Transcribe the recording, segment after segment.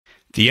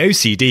The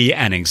OCD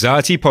and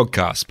Anxiety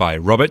Podcast by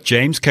Robert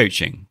James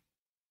Coaching.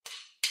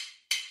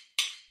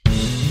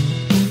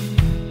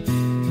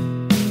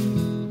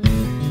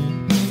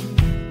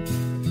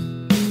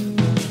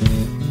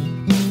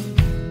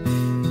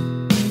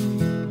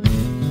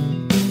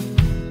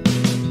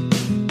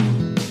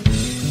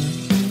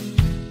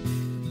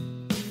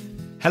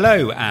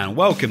 Hello and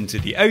welcome to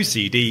the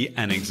OCD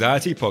and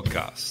Anxiety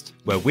Podcast,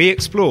 where we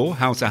explore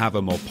how to have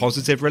a more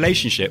positive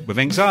relationship with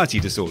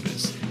anxiety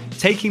disorders,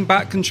 taking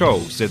back control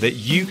so that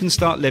you can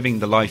start living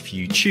the life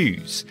you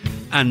choose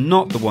and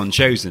not the one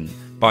chosen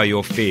by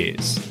your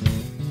fears.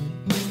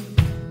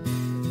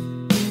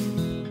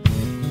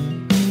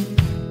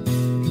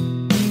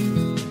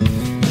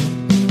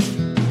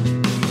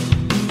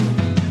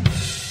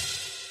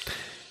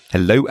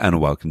 Hello and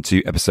welcome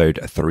to episode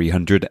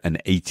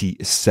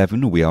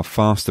 387. We are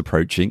fast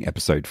approaching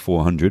episode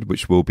 400,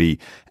 which will be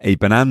a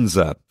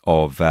bonanza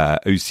of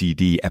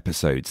OCD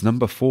episodes.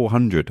 Number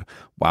 400.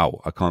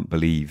 Wow, I can't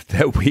believe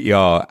that we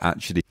are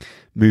actually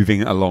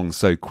moving along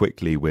so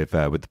quickly with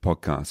the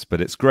podcast,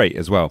 but it's great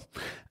as well.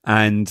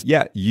 And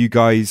yeah, you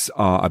guys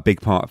are a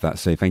big part of that,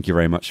 so thank you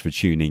very much for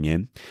tuning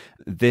in.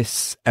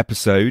 This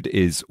episode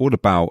is all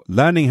about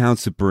learning how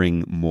to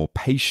bring more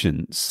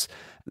patience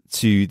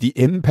to the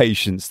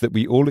impatience that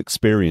we all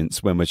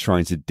experience when we're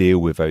trying to deal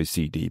with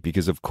OCD,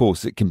 because of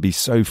course it can be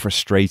so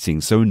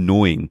frustrating, so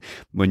annoying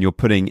when you're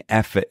putting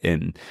effort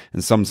in,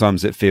 and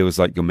sometimes it feels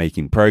like you're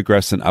making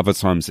progress, and other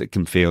times it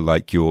can feel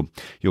like you're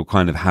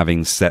kind of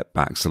having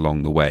setbacks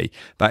along the way.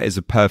 That is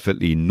a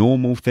perfectly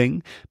normal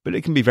thing, but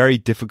it can be very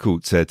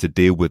difficult to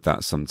deal with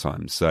that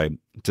sometimes. So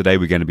today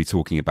we're going to be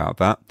talking about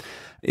that.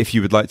 If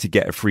you would like to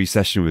get a free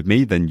session with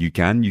me, then you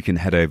can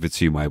head over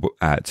to my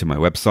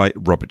website,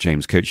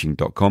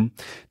 robertjamescoaching.com.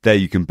 There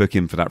you can book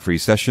in for that free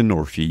session,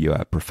 or if you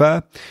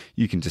prefer,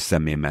 you can just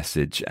send me a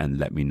message and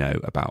let me know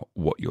about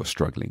what you're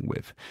struggling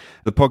with.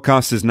 The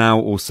podcast is now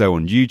also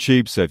on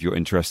YouTube, so if you're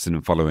interested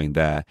in following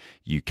there,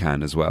 you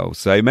can as well.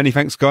 So many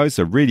thanks, guys.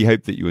 I really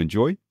hope that you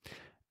enjoy.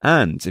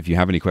 And if you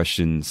have any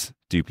questions,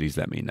 do please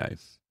let me know.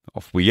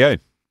 Off we go.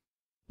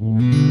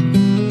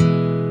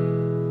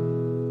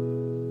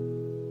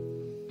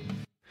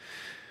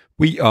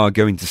 We are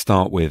going to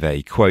start with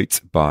a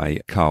quote by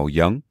Carl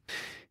Jung.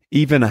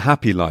 Even a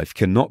happy life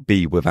cannot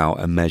be without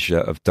a measure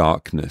of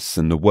darkness,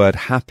 and the word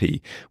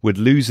happy would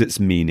lose its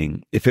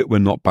meaning if it were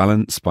not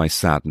balanced by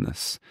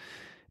sadness.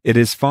 It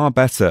is far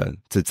better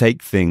to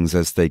take things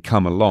as they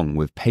come along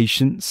with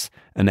patience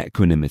and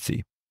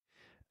equanimity.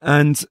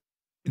 And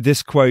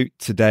this quote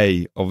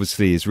today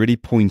obviously is really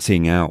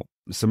pointing out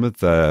some of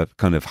the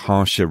kind of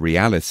harsher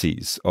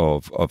realities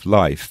of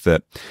life,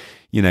 that,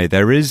 you know,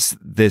 there is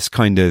this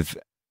kind of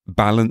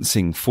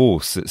balancing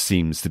force that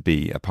seems to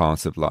be a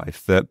part of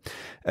life, that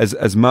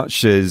as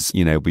much as,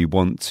 you know, we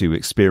want to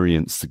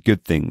experience the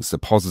good things, the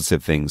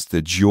positive things,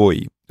 the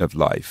joy of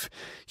life,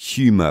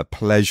 humor,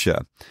 pleasure,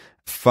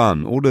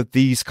 fun, all of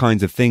these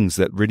kinds of things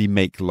that really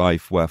make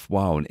life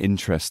worthwhile and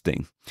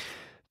interesting,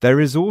 there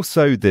is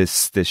also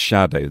this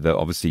shadow that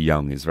obviously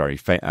Jung is very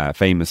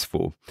famous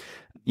for.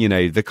 You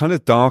know, the kind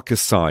of darker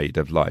side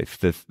of life,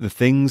 the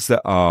things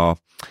that are,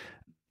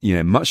 you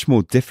know, much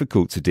more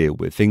difficult to deal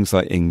with, things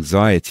like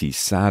anxiety,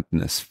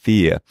 sadness,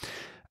 fear,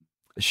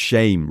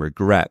 shame,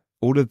 regret,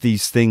 all of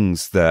these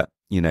things that,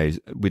 you know,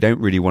 we don't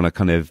really want to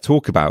kind of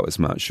talk about as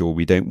much, or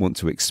we don't want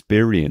to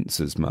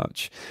experience as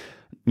much.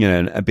 You know,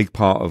 and a big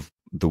part of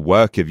the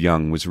work of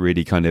Jung was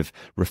really kind of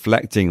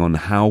reflecting on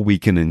how we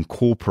can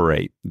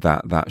incorporate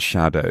that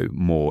shadow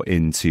more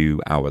into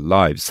our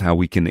lives, how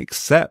we can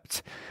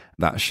accept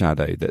that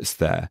shadow that's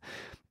there.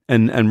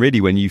 And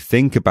really, when you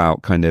think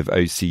about kind of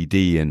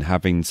OCD and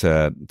having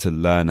to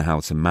learn how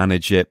to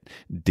manage it,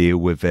 deal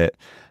with it,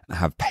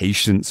 have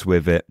patience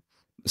with it,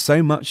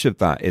 so much of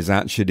that is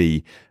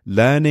actually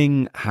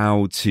learning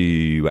how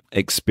to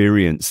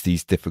experience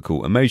these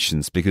difficult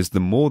emotions, because the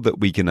more that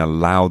we can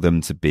allow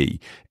them to be,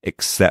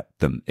 accept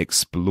them,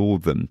 explore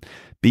them,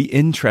 be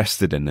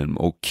interested in them,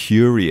 or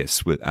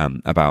curious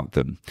about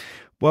them,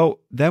 well,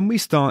 then we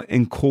start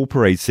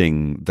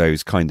incorporating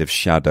those kind of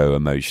shadow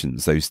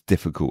emotions, those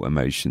difficult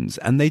emotions,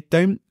 and they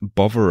don't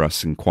bother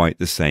us in quite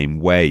the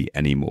same way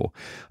anymore.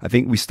 I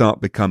think we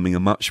start becoming a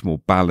much more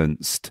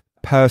balanced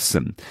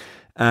person.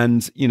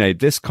 And, you know,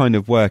 this kind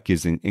of work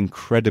is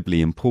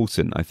incredibly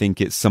important. I think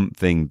it's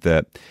something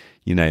that,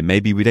 you know,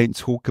 maybe we don't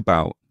talk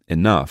about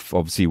enough.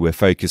 Obviously, we're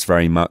focused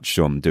very much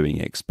on doing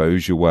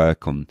exposure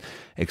work, on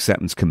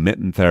acceptance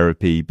commitment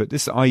therapy, but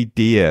this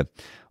idea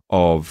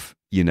of,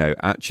 you know,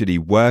 actually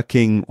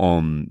working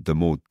on the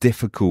more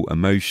difficult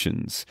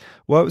emotions,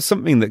 well, it's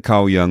something that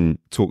Carl Jung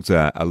talked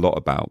a lot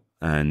about,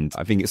 and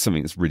I think it's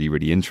something that's really,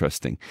 really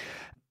interesting.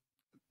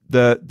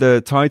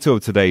 The title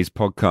of today's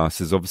podcast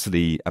is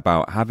obviously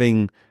about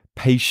having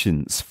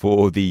patience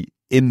for the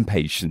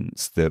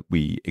impatience that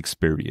we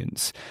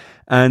experience.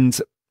 And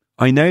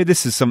I know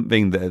this is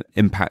something that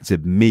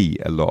impacted me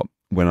a lot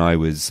when I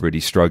was really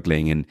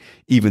struggling. And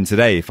even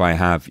today, if I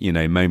have, you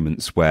know,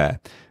 moments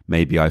where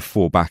maybe I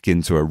fall back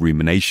into a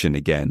rumination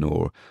again,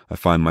 or I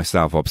find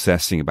myself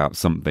obsessing about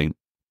something,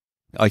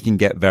 I can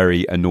get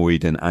very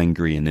annoyed and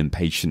angry and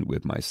impatient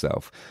with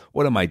myself.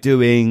 What am I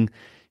doing?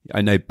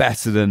 I know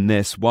better than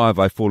this. Why have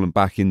I fallen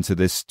back into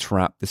this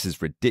trap? This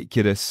is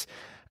ridiculous.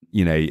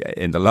 You know,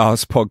 in the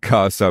last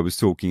podcast, I was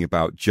talking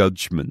about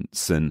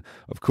judgments. And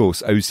of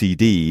course,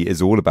 OCD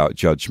is all about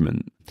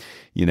judgment.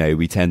 You know,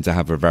 we tend to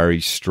have a very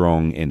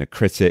strong inner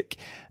critic.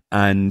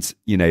 And,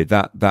 you know,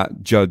 that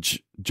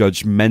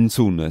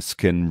judgmentalness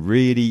can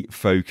really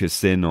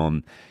focus in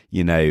on,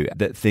 you know,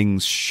 that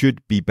things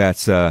should be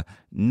better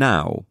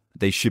now.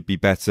 They should be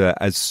better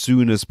as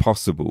soon as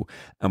possible.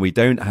 And we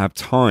don't have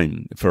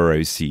time for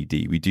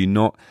OCD. We do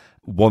not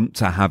want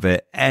to have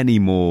it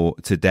anymore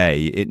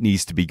today. It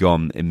needs to be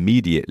gone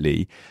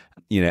immediately,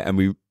 you know, and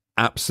we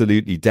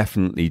absolutely,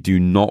 definitely do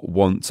not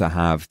want to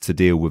have to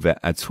deal with it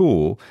at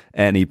all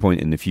at any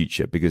point in the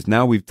future, because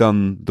now we've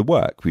done the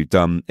work, we've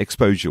done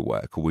exposure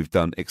work, or we've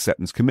done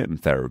acceptance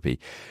commitment therapy.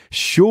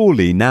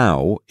 Surely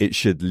now it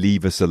should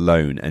leave us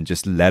alone and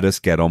just let us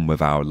get on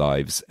with our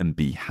lives and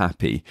be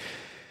happy.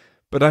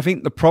 But I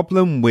think the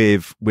problem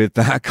with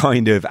that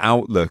kind of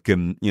outlook,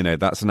 and, you know,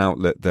 that's an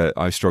outlook that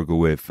I struggle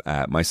with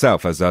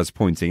myself, as I was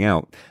pointing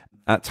out,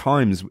 at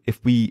times, if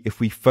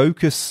we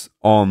focus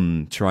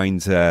on trying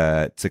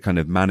to kind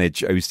of manage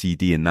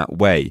OCD in that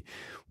way,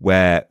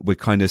 where we're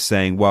kind of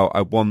saying, well,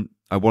 I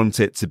want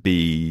it to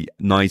be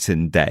night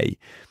and day,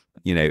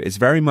 you know, it's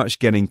very much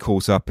getting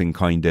caught up in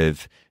kind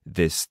of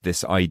this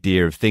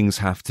idea of things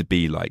have to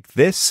be like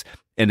this.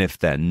 And if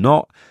they're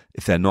not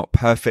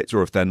perfect,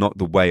 or if they're not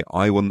the way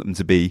I want them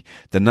to be,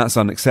 then that's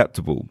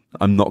unacceptable.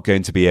 I'm not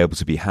going to be able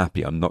to be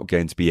happy. I'm not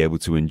going to be able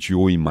to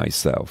enjoy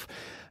myself.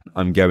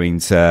 I'm going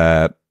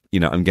to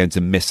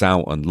miss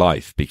out on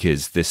life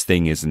because this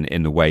thing isn't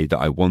in the way that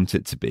I want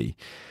it to be.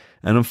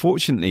 And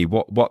unfortunately,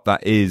 what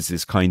that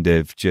is kind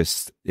of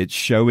just, it's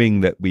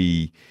showing that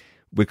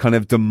we're kind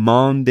of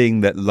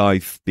demanding that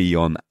life be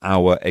on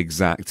our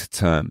exact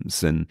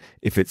terms. And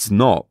if it's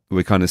not,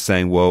 we're kind of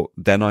saying, well,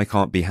 then I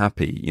can't be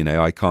happy. You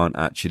know, I can't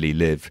actually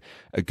live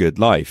a good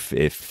life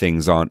if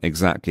things aren't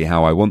exactly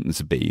how I want them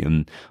to be.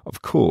 And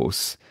of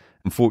course,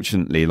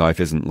 unfortunately,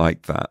 life isn't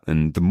like that.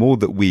 And the more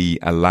that we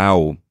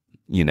allow,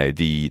 you know,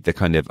 the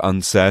kind of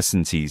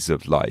uncertainties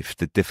of life,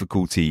 the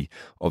difficulty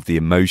of the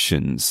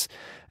emotions,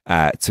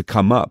 to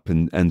come up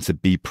and to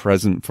be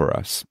present for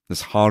us,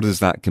 as hard as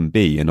that can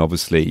be. And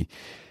obviously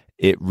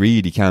it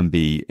really can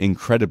be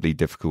incredibly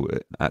difficult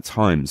at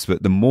times,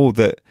 but the more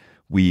that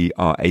we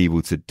are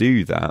able to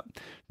do that,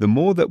 the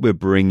more that we're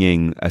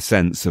bringing a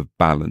sense of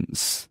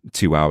balance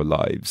to our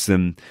lives,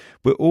 and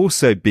we're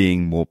also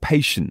being more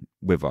patient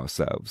with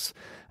ourselves.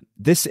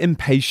 This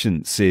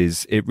impatience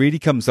it really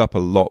comes up a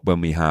lot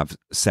when we have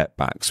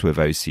setbacks with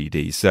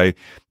OCD. So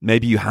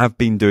maybe you have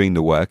been doing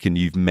the work and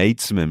you've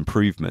made some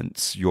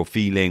improvements. You're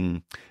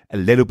feeling a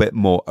little bit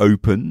more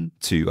open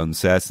to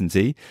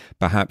uncertainty.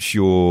 Perhaps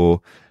you're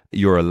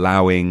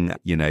allowing,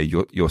 you know,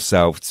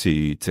 yourself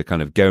to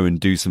kind of go and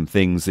do some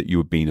things that you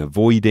have been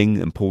avoiding,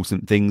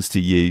 important things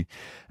to you.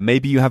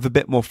 Maybe you have a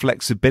bit more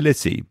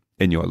flexibility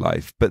in your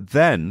life, but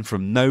then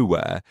from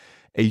nowhere,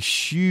 a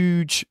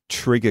huge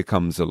trigger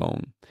comes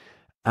along.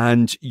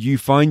 And you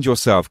find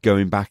yourself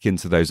going back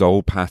into those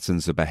old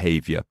patterns of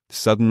behavior.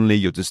 Suddenly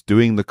you're just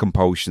doing the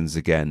compulsions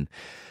again.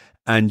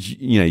 And,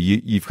 you know,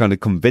 you've kind of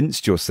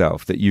convinced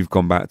yourself that you've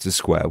gone back to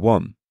square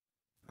one.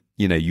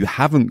 You know, you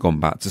haven't gone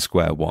back to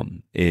square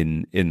one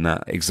in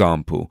that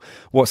example.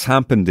 What's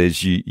happened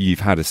is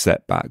you've had a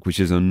setback, which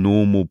is a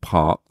normal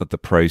part of the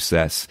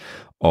process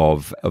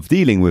of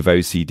dealing with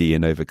OCD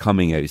and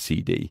overcoming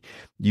OCD.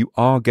 You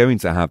are going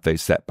to have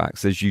those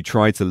setbacks as you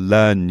try to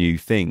learn new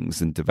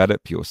things and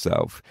develop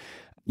yourself.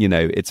 You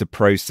know, it's a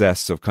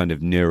process of kind of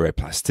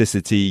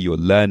neuroplasticity. You're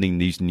learning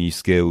these new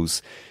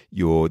skills,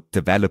 you're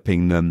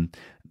developing them,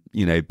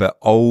 you know, but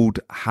old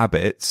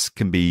habits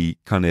can be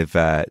kind of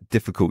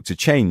difficult to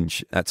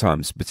change at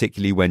times,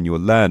 particularly when you're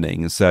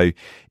learning. And so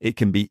it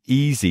can be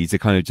easy to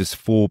kind of just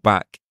fall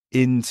back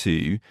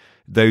into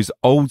those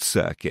old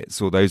circuits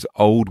or those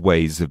old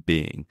ways of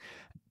being,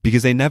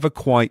 because they never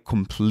quite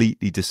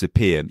completely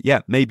disappear. Yeah,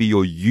 maybe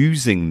you're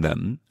using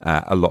them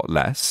a lot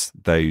less,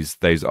 those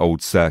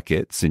old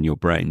circuits in your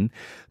brain,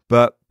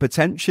 but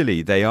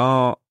potentially they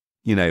are,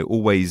 you know,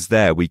 always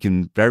there. We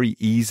can very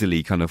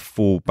easily kind of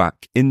fall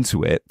back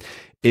into it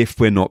if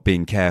we're not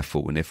being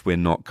careful and if we're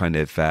not kind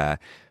of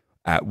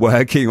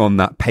working on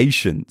that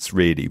patience,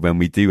 really, when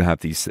we do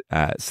have these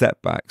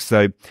setbacks.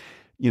 So,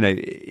 you know,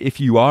 if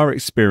you are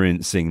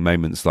experiencing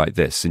moments like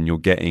this and you're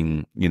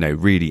getting, you know,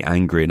 really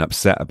angry and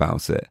upset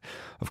about it,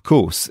 of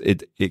course,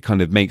 it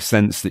kind of makes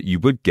sense that you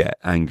would get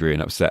angry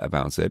and upset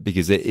about it,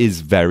 because it is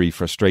very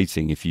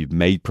frustrating if you've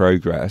made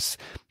progress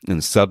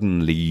and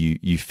suddenly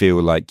you feel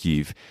like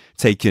you've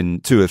taken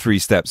 2 or 3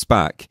 steps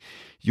back.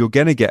 You're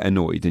going to get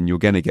annoyed and you're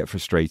going to get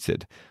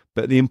frustrated.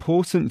 But the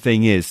important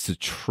thing is to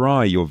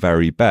try your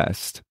very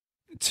best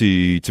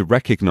to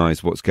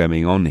recognize what's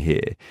going on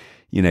here,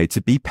 you know,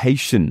 to be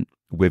patient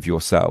with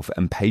yourself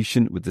and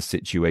patient with the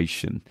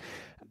situation.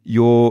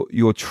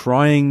 You're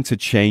trying to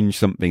change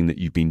something that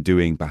you've been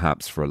doing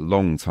perhaps for a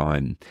long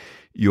time.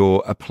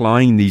 you're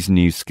applying these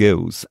new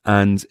skills,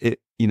 and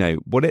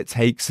what it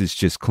takes is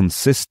just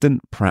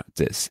consistent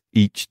practice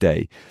each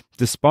day,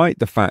 despite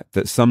the fact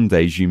that some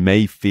days you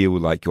may feel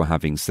like you're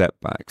having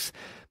setbacks.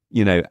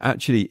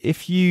 Actually,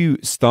 if you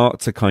start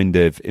to kind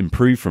of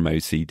improve from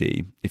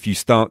OCD, if you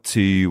start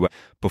to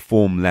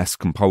perform less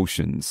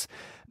compulsions,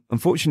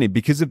 unfortunately,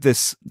 because of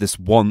this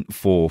want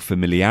for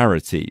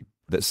familiarity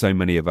that so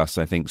many of us,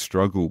 I think,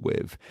 struggle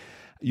with,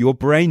 your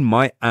brain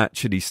might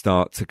actually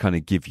start to kind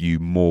of give you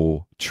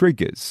more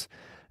triggers,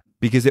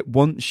 because it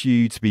wants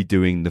you to be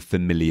doing the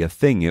familiar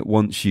thing. It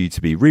wants you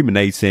to be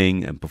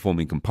ruminating and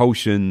performing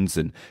compulsions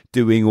and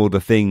doing all the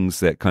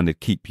things that kind of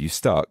keep you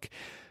stuck,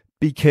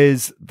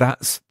 because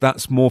that's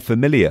more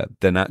familiar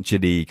than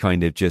actually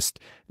kind of just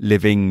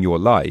living your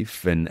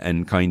life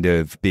and kind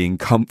of being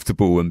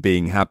comfortable and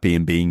being happy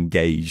and being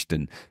engaged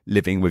and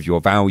living with your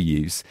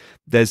values.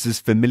 There's this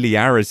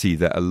familiarity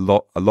that a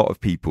lot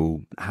of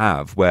people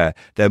have, where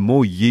they're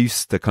more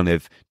used to kind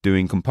of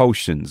doing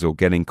compulsions or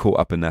getting caught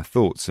up in their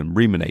thoughts and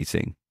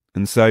ruminating.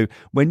 And so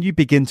when you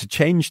begin to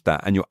change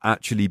that and you're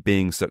actually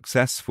being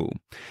successful,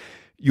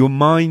 your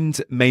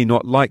mind may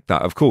not like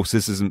that. Of course,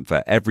 this isn't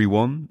for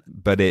everyone,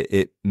 but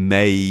it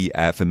may,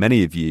 for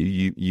many of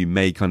you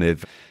may kind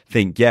of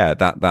think, yeah,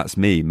 that's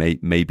me.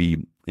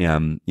 Maybe,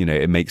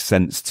 it makes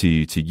sense to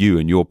you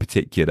and your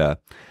particular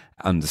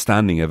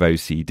understanding of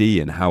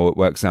OCD and how it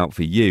works out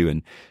for you.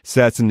 And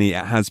certainly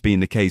it has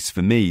been the case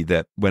for me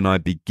that when I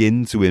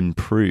begin to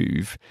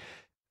improve,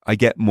 I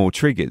get more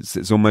triggers.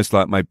 It's almost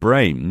like my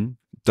brain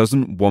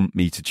doesn't want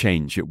me to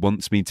change. It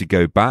wants me to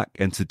go back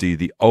and to do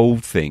the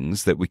old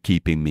things that were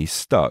keeping me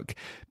stuck,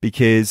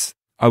 because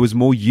I was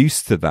more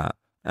used to that.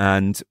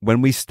 And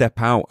when we step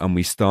out and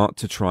we start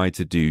to try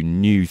to do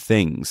new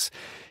things,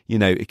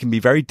 it can be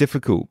very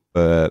difficult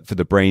for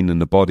the brain and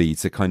the body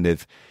to kind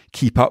of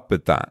keep up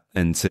with that.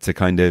 And to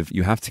kind of,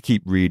 you have to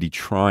keep really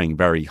trying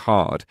very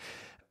hard,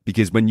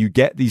 because when you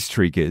get these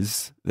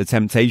triggers, the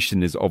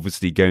temptation is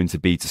obviously going to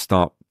be to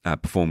start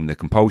performing the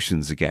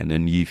compulsions again.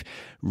 And you've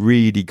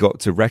really got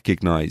to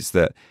recognize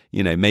that,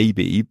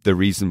 maybe the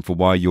reason for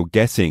why you're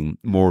getting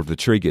more of the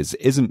triggers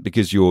isn't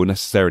because you're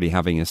necessarily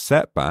having a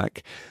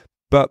setback,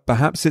 but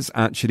perhaps it's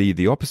actually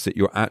the opposite.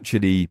 You're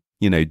actually,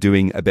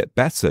 doing a bit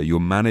better. You're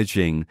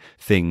managing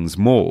things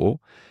more.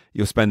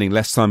 You're spending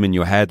less time in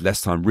your head,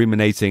 less time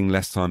ruminating,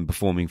 less time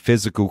performing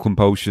physical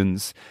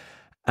compulsions.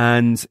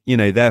 And,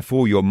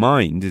 therefore your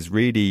mind is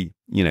really,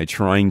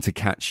 trying to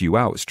catch you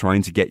out. It's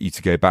trying to get you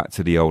to go back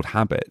to the old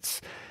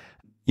habits.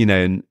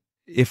 And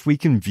if we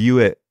can view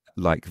it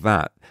like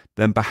that,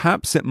 then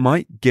perhaps it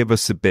might give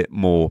us a bit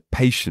more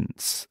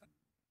patience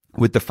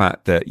with the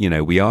fact that,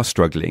 we are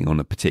struggling on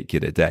a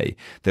particular day,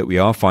 that we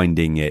are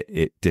finding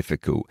it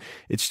difficult.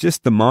 It's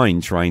just the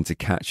mind trying to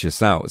catch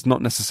us out. It's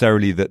not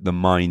necessarily that the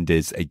mind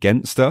is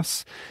against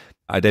us.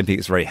 I don't think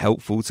it's very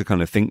helpful to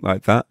kind of think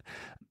like that.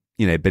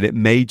 But it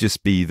may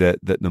just be that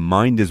the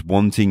mind is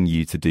wanting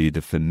you to do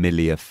the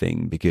familiar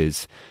thing,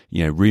 because,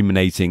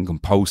 ruminating,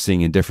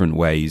 compulsing in different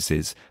ways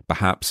is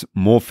perhaps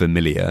more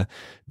familiar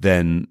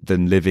than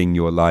living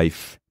your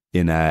life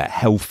in a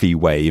healthy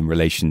way in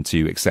relation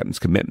to acceptance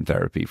commitment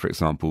therapy, for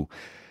example.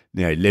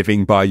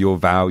 Living by your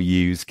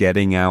values,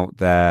 getting out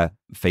there,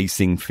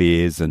 facing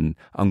fears and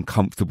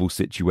uncomfortable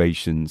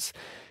situations.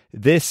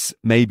 This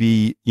may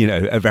be,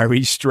 a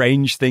very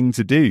strange thing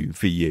to do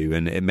for you,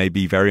 and it may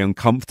be very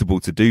uncomfortable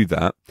to do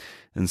that.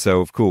 And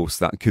so, of course,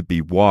 that could be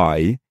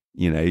why,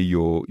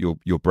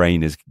 your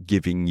brain is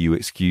giving you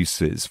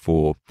excuses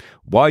for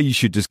why you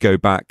should just go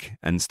back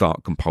and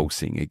start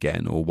compulsing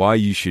again, or why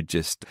you should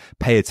just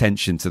pay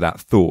attention to that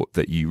thought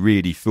that you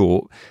really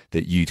thought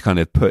that you'd kind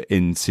of put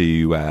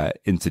into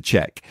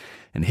check.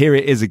 And here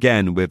it is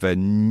again with a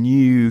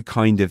new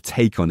kind of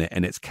take on it,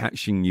 and it's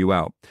catching you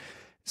out.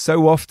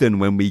 So often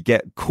when we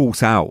get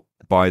caught out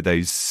by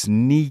those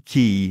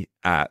sneaky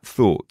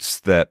thoughts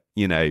that,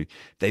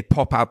 they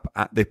pop up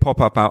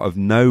out of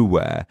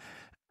nowhere,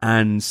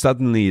 and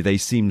suddenly they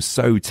seem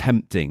so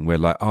tempting. We're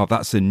like, oh,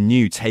 that's a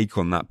new take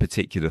on that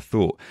particular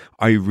thought.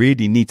 I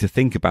really need to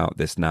think about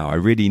this now. I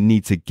really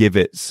need to give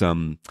it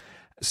some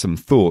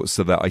thoughts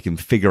so that I can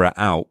figure it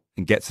out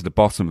and get to the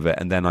bottom of it,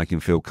 and then I can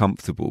feel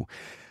comfortable.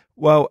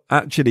 Well,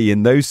 actually,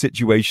 in those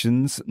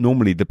situations,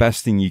 normally the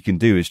best thing you can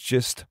do is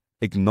just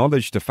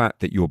acknowledge the fact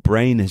that your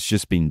brain has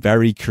just been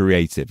very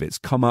creative. It's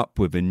come up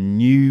with a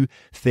new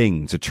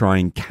thing to try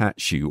and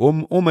catch you,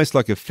 almost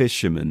like a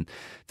fisherman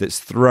that's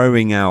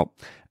throwing out,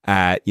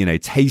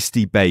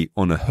 tasty bait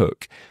on a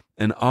hook.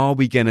 And are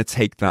we going to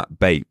take that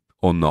bait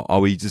or not?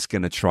 Are we just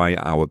going to try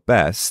our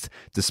best,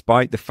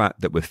 despite the fact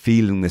that we're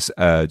feeling this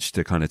urge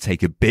to kind of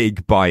take a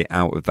big bite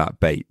out of that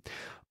bait?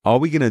 Are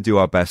we going to do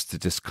our best to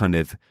just kind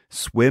of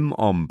swim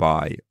on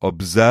by,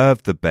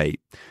 observe the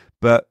bait,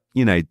 but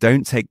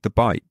don't take the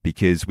bite,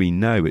 because we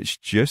know it's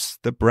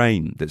just the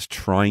brain that's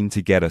trying to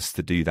get us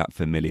to do that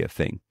familiar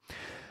thing.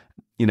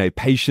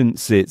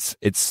 Patience, it's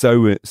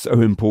so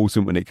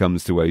important when it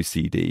comes to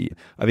OCD.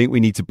 I think we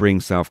need to bring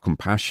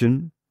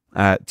self-compassion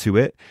to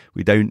it.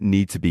 We don't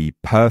need to be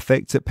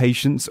perfect at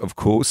patience. Of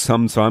course,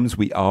 sometimes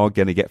we are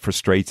going to get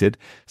frustrated.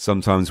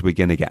 Sometimes we're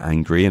going to get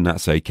angry, and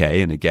that's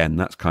okay. And again,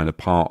 that's kind of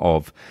part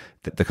of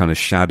the kind of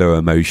shadow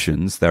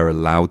emotions. They're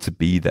allowed to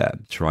be there.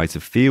 Try to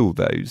feel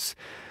those.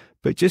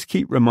 But just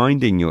keep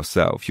reminding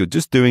yourself, you're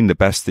just doing the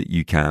best that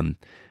you can.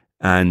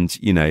 And,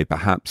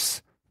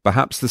 perhaps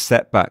the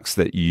setbacks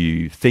that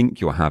you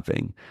think you're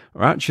having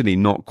are actually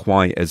not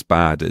quite as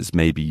bad as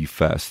maybe you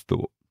first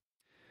thought.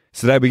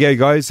 So there we go,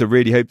 guys. I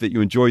really hope that you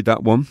enjoyed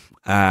that one.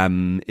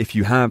 If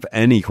you have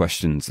any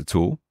questions at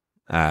all,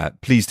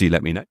 please do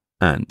let me know,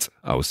 and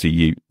I will see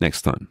you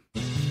next time.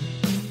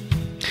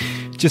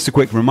 Just a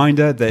quick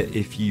reminder that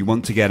if you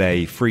want to get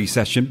a free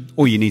session,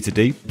 all you need to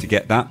do to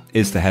get that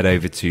is to head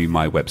over to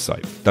my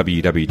website,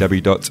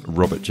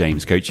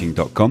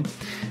 www.robertjamescoaching.com.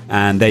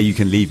 And there you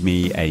can leave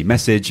me a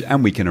message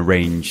and we can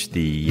arrange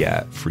the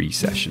free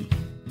session.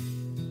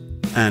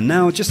 And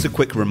now just a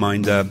quick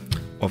reminder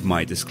of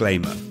my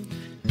disclaimer.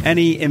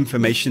 Any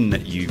information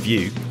that you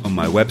view on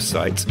my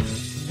website,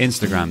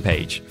 Instagram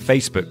page,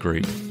 Facebook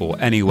group, or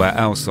anywhere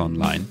else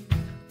online,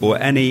 or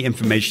any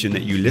information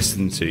that you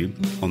listen to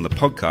on the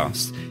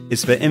podcast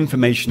is for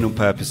informational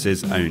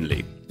purposes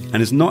only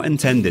and is not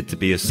intended to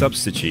be a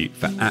substitute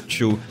for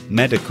actual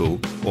medical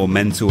or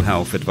mental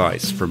health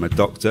advice from a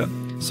doctor,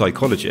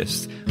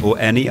 psychologist, or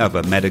any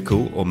other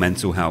medical or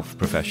mental health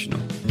professional.